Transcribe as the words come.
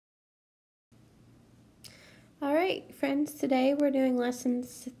right, friends, today we're doing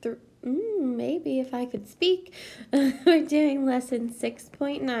maybe if I could speak, we're doing lesson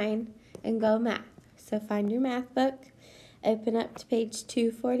 6.9 in Go Math. So find your math book, open up to page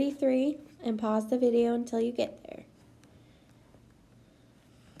 243, and pause the video until you get there.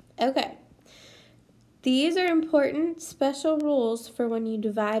 Okay, these are important special rules for when you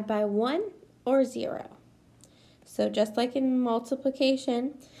divide by 1 or 0. So just like in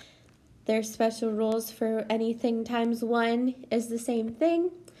multiplication, there's special rules for anything times 1 is the same thing,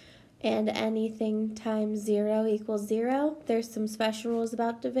 and anything times 0 equals 0. There's some special rules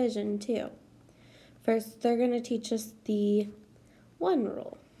about division too. First, they're going to teach us the 1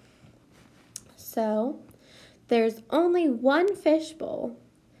 rule. So, there's only one fishbowl,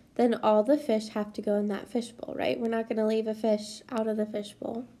 then all the fish have to go in that fishbowl, right? We're not going to leave a fish out of the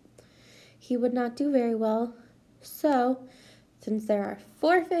fishbowl. He would not do very well. So, since there are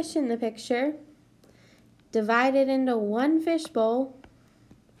 4 fish in the picture, divided into one fishbowl,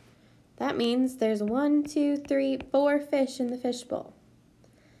 that means there's 1, 2, 3, 4 fish in the fishbowl.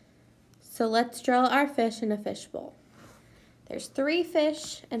 So let's draw our fish in a fishbowl. There's 3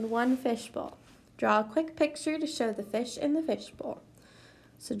 fish and 1 fishbowl. Draw a quick picture to show the fish in the fishbowl.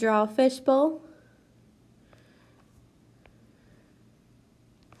 So draw a fishbowl.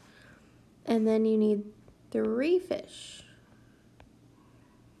 And then you need 3 fish.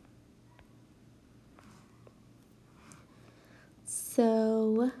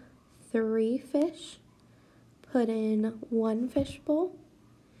 So 3 fish put in 1 fishbowl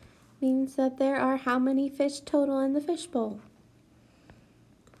means that there are how many fish total in the fishbowl?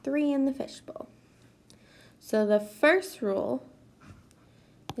 3 in the fishbowl. So the first rule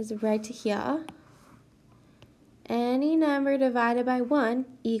is right here. Any number divided by 1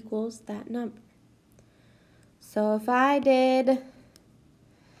 equals that number. So if I did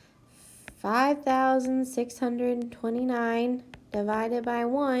 5,629 divided by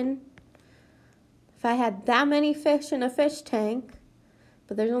 1, if I had that many fish in a fish tank,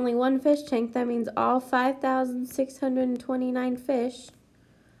 but there's only 1 fish tank, that means all 5,629 fish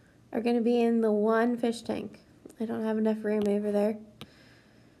are going to be in the 1 fish tank. I don't have enough room over there.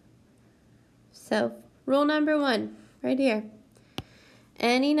 So, rule number 1, right here.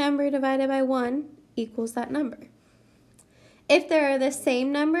 Any number divided by 1 equals that number. If there are the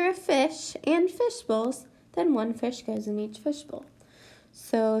same number of fish and fishbowls, then 1 fish goes in each fishbowl.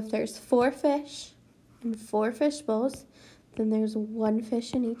 So if there's 4 fish and 4 fishbowls, then there's 1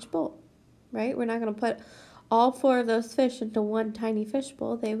 fish in each bowl, right? We're not going to put all 4 of those fish into one tiny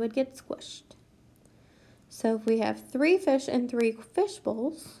fishbowl. They would get squished. So if we have 3 fish and 3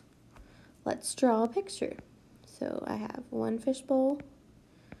 fishbowls, let's draw a picture. So I have 1 fishbowl,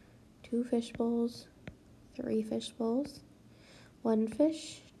 2 fishbowls, 3 fishbowls, 1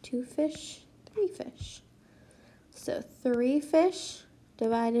 fish, 2 fish, 3 fish. So 3 fish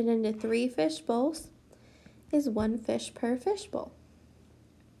divided into 3 fishbowls is 1 fish per fishbowl.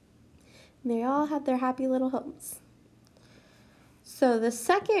 And they all have their happy little homes. So the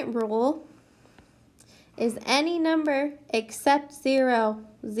second rule is any number except 0.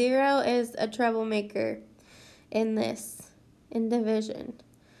 0 is a troublemaker in division.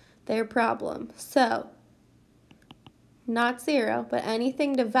 Their problem. So, not 0, but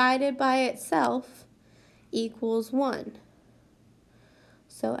anything divided by itself equals 1.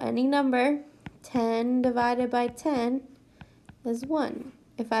 So any number, 10 divided by 10 is 1.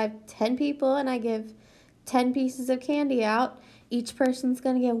 If I have 10 people and I give 10 pieces of candy out, each person's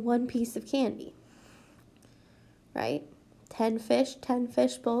going to get 1 piece of candy. Right? 10 fish, 10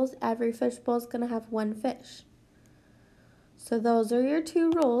 fish bowls. Every fish bowl is going to have 1 fish. So those are your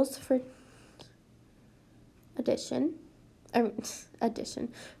 2 rules for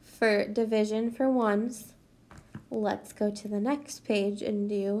for division for ones. Let's go to the next page and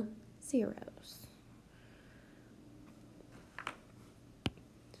do zeros.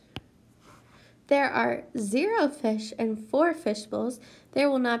 There are 0 fish and 4 fish bowls. There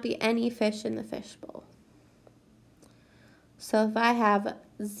will not be any fish in the fish bowl. So if I have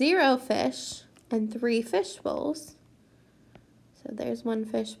 0 fish and 3 fish bowls, so there's 1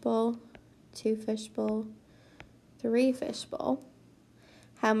 fish bowl, 2 fish bowl, 3 fish bowl.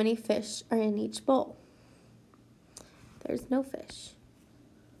 How many fish are in each bowl? There's no fish,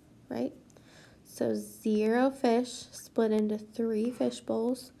 right? So 0 fish split into 3 fish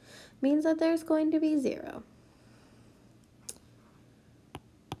bowls means that there's going to be 0.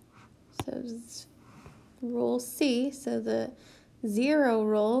 So rule C, so the 0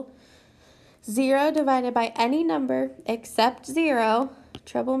 rule, 0 divided by any number except 0,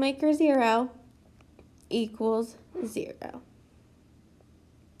 troublemaker 0, equals 0.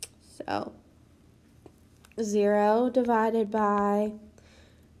 So 0 divided by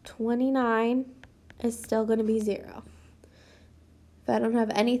 29 is still going to be 0. If I don't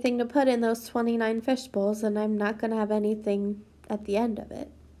have anything to put in those 29 fish bowls, then I'm not going to have anything at the end of it.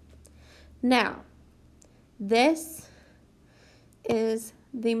 Now, this is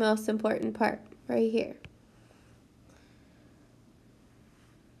the most important part right here.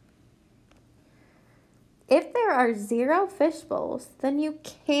 If there are 0 fish bowls, then you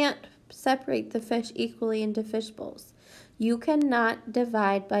can't separate the fish equally into fish bowls. You cannot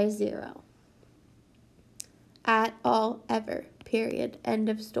divide by 0. At all, ever, period, end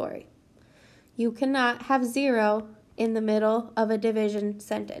of story. You cannot have 0 in the middle of a division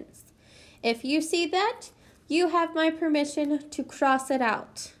sentence. If you see that, you have my permission to cross it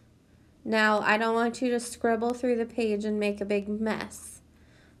out. Now, I don't want you to scribble through the page and make a big mess.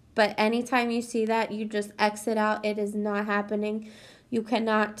 But anytime you see that, you just exit out. It is not happening. You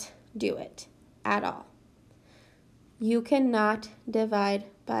cannot do it at all. You cannot divide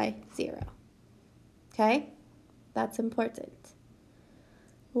by 0. Okay? That's important.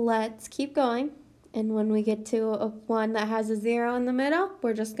 Let's keep going. And when we get to one that has a 0 in the middle,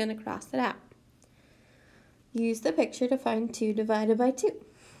 we're just going to cross it out. Use the picture to find 2 divided by 2.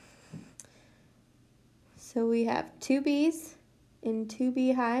 So we have 2 bees in 2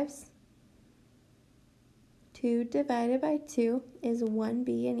 beehives. 2 divided by 2 is 1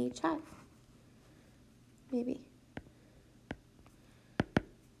 bee in each hive. Maybe.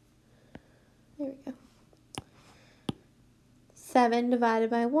 There we go. 7 divided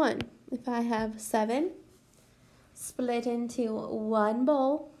by 1. If I have 7 split into 1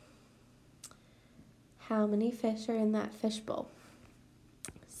 bowl, how many fish are in that fish bowl?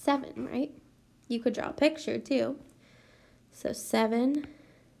 7, right? You could draw a picture too. So 7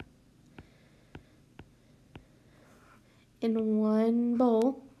 in 1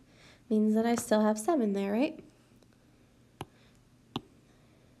 bowl means that I still have 7 there, right?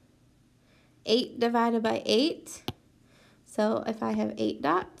 8 divided by 8. So if I have 8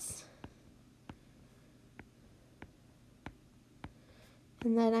 dots,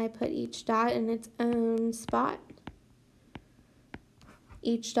 and then I put each dot in its own spot.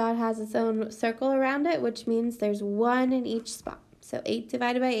 Each dot has its own circle around it, which means there's 1 in each spot. So 8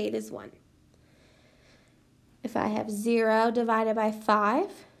 divided by 8 is 1. If I have 0 divided by 5,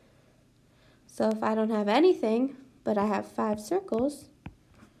 so if I don't have anything, but I have 5 circles,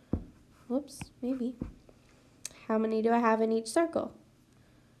 whoops, maybe. How many do I have in each circle?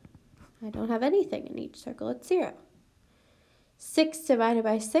 I don't have anything in each circle, it's 0. 6 divided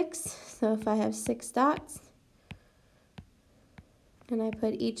by 6, so if I have 6 dots, and I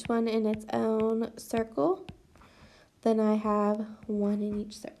put each one in its own circle, then I have 1 in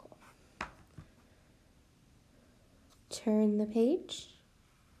each circle. Turn the page.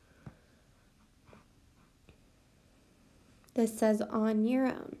 This says on your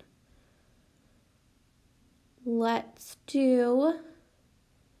own. Let's do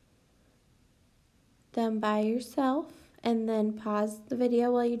them by yourself and then pause the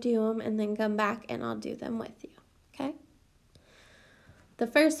video while you do them and then come back and I'll do them with you, okay? The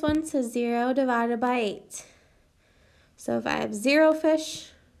first one says 0 divided by 8. So if I have 0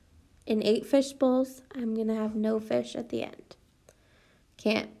 fish in 8 fish bowls, I'm going to have no fish at the end.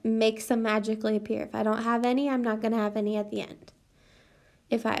 Can't make some magically appear. If I don't have any, I'm not going to have any at the end.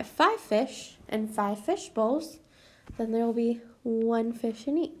 If I have 5 fish and 5 fish bowls, then there will be 1 fish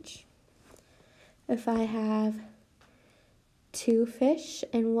in each. If I have 2 fish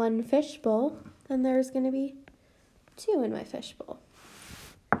and 1 fish bowl, then there's going to be 2 in my fish bowl.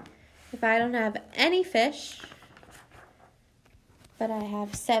 If I don't have any fish, but I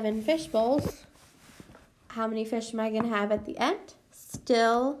have 7 fish bowls, how many fish am I going to have at the end?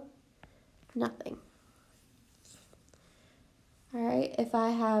 Still nothing. All right, if I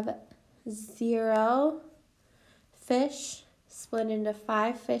have 0 fish split into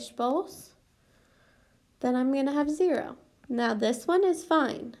 5 fish bowls, then I'm going to have 0. Now this one is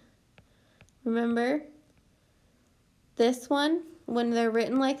fine. Remember, this one, when they're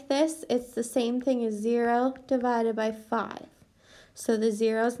written like this, it's the same thing as 0 divided by 5. So the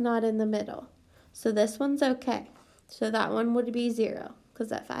 0's not in the middle. So this one's okay. So that one would be 0.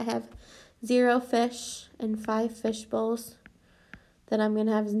 Because if I have 0 fish and 5 fish bowls, then I'm going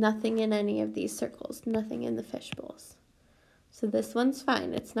to have nothing in any of these circles, nothing in the fish bowls. So this one's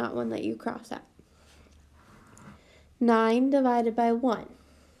fine. It's not one that you cross out. 9 divided by 1.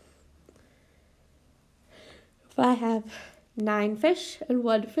 If I have 9 fish and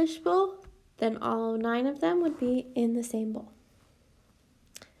 1 fish bowl, then all 9 of them would be in the same bowl.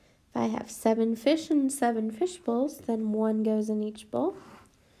 If I have 7 fish and 7 fish bowls, then 1 goes in each bowl.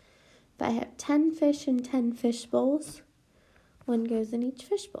 If I I have 10 fish and 10 fish bowls, 1 goes in each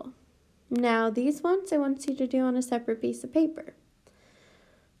fish bowl. Now these ones I want you to do on a separate piece of paper.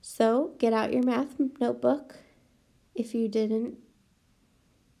 So get out your math notebook if you didn't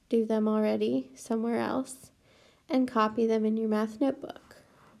do them already somewhere else, and copy them in your math notebook.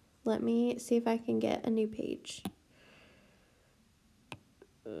 Let me see if I can get a new page.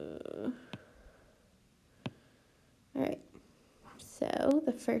 All right, so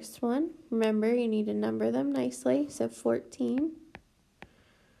the first one, remember you need to number them nicely, so 14.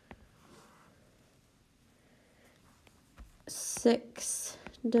 6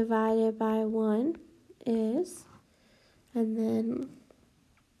 divided by 1 is, and then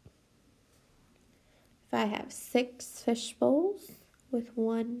if I have 6 fish bowls with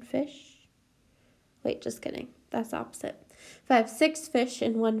 1 fish, wait, just kidding, that's opposite. If I have 6 fish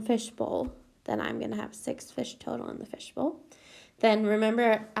in 1 fish bowl, then I'm going to have 6 fish total in the fish bowl. Then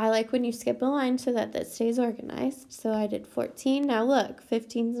remember, I like when you skip a line so that that stays organized. So I did 14. Now look,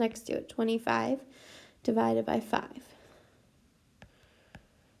 15 is next to it, 25 divided by 5.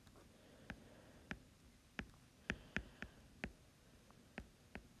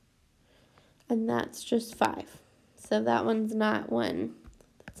 And that's just 5. So that one's not one.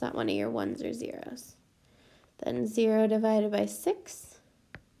 That's not one of your ones or zeros. Then 0 divided by 6.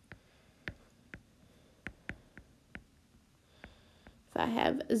 If I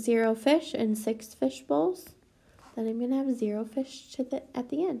have 0 fish and 6 fish bowls, then I'm going to have 0 fish at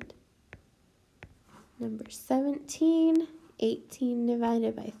the end. Number 17, 18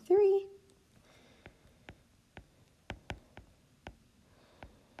 divided by 3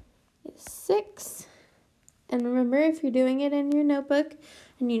 is 6. And remember, if you're doing it in your notebook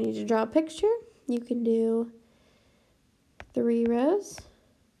and you need to draw a picture, you can do 3 rows,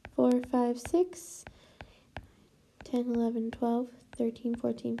 4, 5, 6, 10, 11, 12, 13,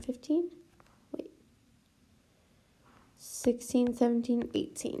 14, 15, 16, 17,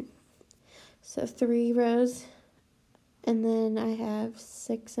 18. So 3 rows, and then I have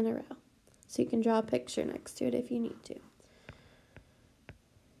 6 in a row. So you can draw a picture next to it if you need to.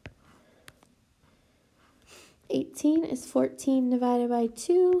 18 is 14 divided by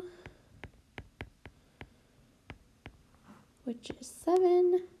 2, which is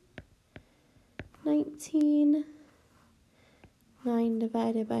 7. 19, 9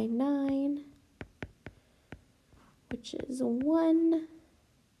 divided by 9, which is 1.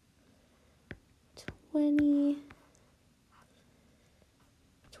 20,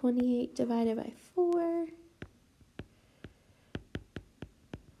 28 divided by 4,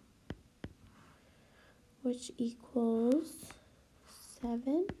 which equals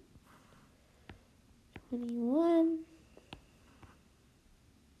 7. 21,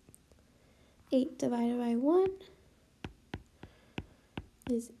 8 divided by 1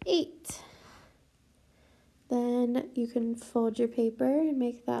 is 8. Then you can fold your paper and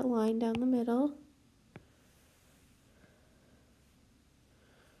make that line down the middle.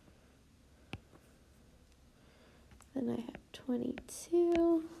 Then I have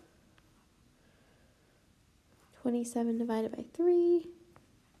 22, 27 divided by 3.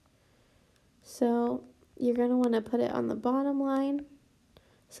 So you're going to want to put it on the bottom line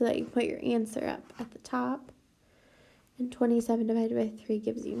so that you put your answer up at the top. And 27 divided by 3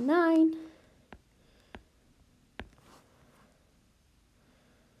 gives you 9.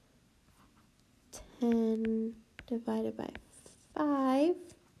 And divided by 5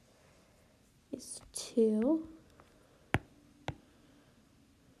 is 2.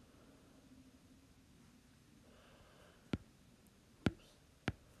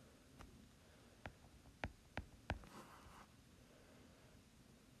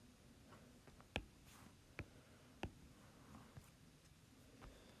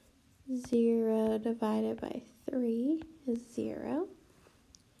 Zero divided by 3 is 0.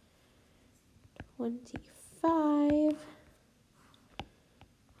 25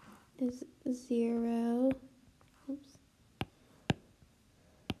 is 0. Oops.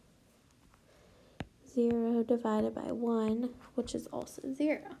 0 divided by 1, which is also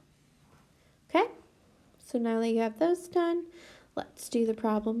 0. Okay, so now that you have those done, let's do the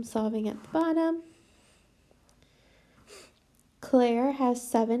problem solving at the bottom. Claire has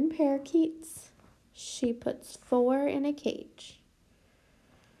 7 parakeets. She puts 4 in a cage.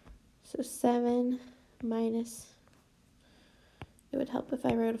 So 7 minus, it would help if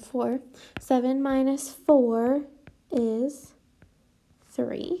I wrote a 4. 7 minus 4 is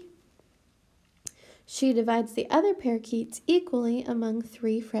 3. She divides the other parakeets equally among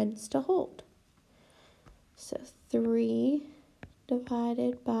 3 friends to hold. So 3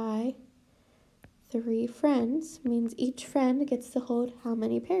 divided by 3 friends means each friend gets to hold how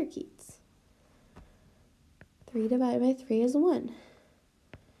many parakeets? 3 divided by 3 is 1.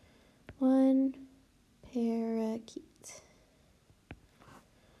 1 parakeet.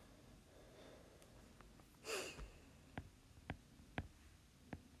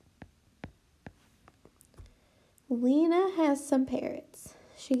 Lena has some parrots.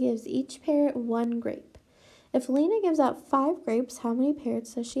 She gives each parrot 1 grape. If Lena gives out 5 grapes, how many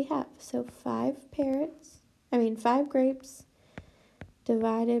parrots does she have? So 5 grapes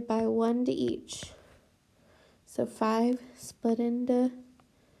divided by 1 to each. So 5 split into,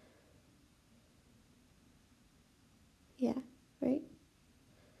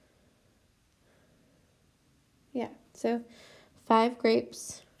 so 5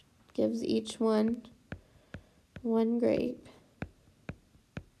 grapes gives each one 1 grape.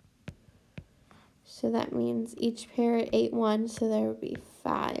 So that means each parrot ate 1, so there would be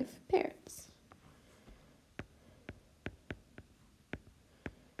 5 parrots.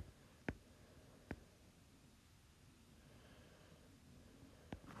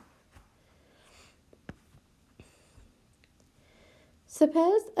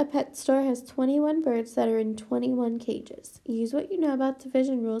 Suppose a pet store has 21 birds that are in 21 cages. Use what you know about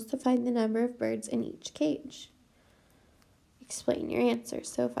division rules to find the number of birds in each cage. Explain your answer.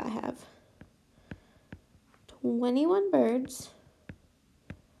 So if I have 21 birds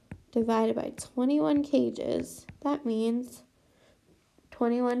divided by 21 cages, that means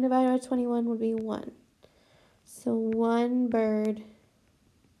 21 divided by 21 would be 1. So 1 bird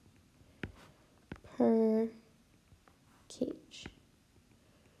per cage.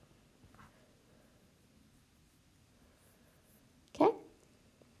 Okay?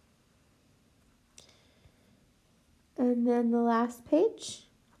 And then the last page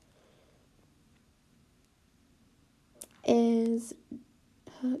is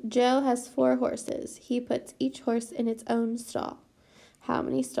Joe has 4 horses. He puts each horse in its own stall. How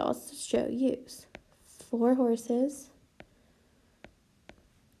many stalls does Joe use? 4 horses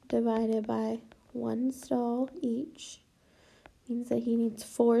divided by 1 stall each means that he needs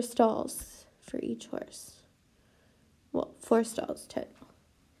 4 stalls for each horse. Well, 4 stalls total.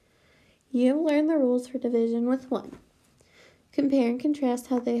 You learn the rules for division with 1. Compare and contrast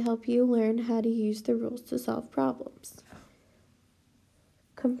how they help you learn how to use the rules to solve problems.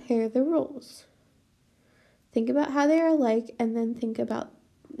 Compare the rules. Think about how they are alike and then think about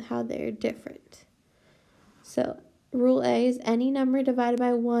how they are different. So, rule A is any number divided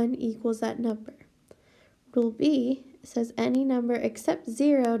by 1 equals that number. Rule B says any number except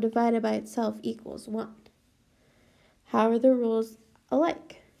 0 divided by itself equals 1. How are the rules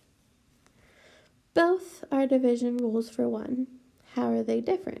alike? Both are division rules for 1. How are they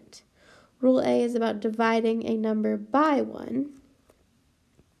different? Rule A is about dividing a number by 1.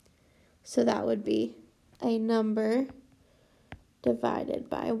 So that would be a number divided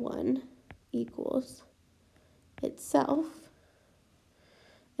by 1 equals itself.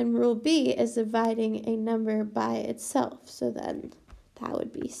 And rule B is dividing a number by itself. So then that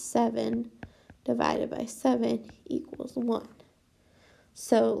would be 7 divided by 7 equals 1.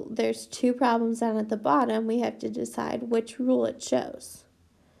 So there's 2 problems down at the bottom. We have to decide which rule it shows.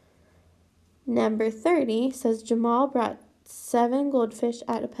 Number 30 says Jamal brought 7 goldfish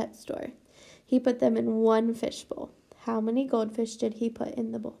at a pet store. He put them in 1 fish bowl. How many goldfish did he put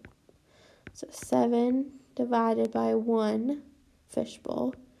in the bowl? So 7 divided by 1 fish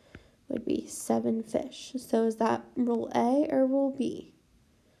bowl would be 7 fish. So is that rule A or rule B?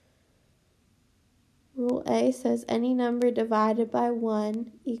 Rule A says any number divided by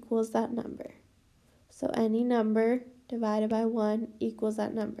 1 equals that number. So any number divided by 1 equals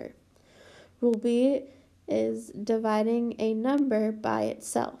that number. Rule B is dividing a number by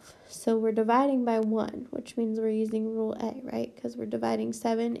itself. So we're dividing by 1, which means we're using rule A, right? Because we're dividing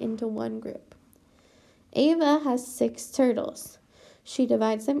 7 into 1 group. Ava has 6 turtles. She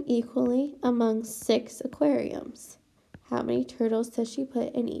divides them equally among 6 aquariums. How many turtles does she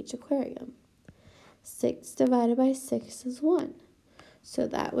put in each aquarium? 6 divided by 6 is 1. So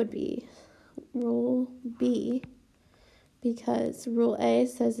that would be rule B, because rule A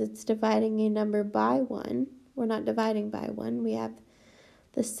says it's dividing a number by 1. We're not dividing by 1. We have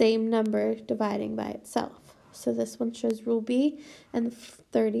the same number dividing by itself. So this one shows rule B, and the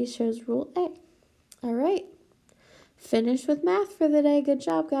 30 shows rule A. All right. Finished with math for the day. Good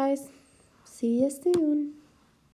job, guys. See you soon.